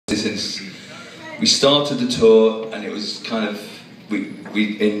since we started the tour, and it was kind of we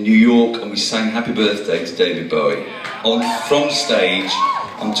in New York, and we sang Happy Birthday to David Bowie from stage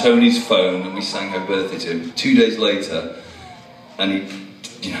on Tony's phone, and we sang Happy Birthday to him. 2 days later, and he,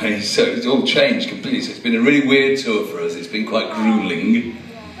 you know, so it's all changed completely. So it's been a really weird tour for us. It's been quite grueling,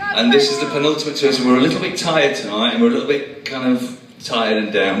 and this is the penultimate tour. So we're a little bit tired tonight, and we're a little bit kind of tired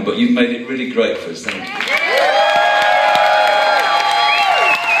and down. But you've made it really great for us. Thank you.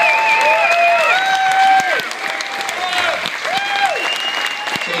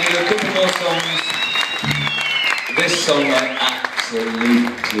 So we'll do a couple more songs. This song I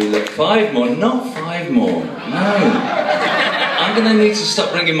absolutely love. 5 more, not 5 more. No. I'm going to need to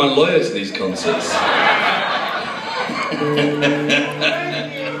stop bringing my lawyer to these concerts.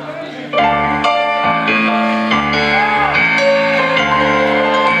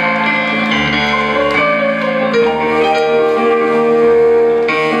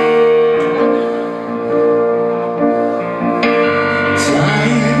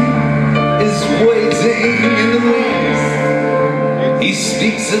 Time is waiting in the wings. He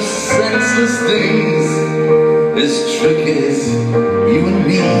speaks of senseless things. His trick is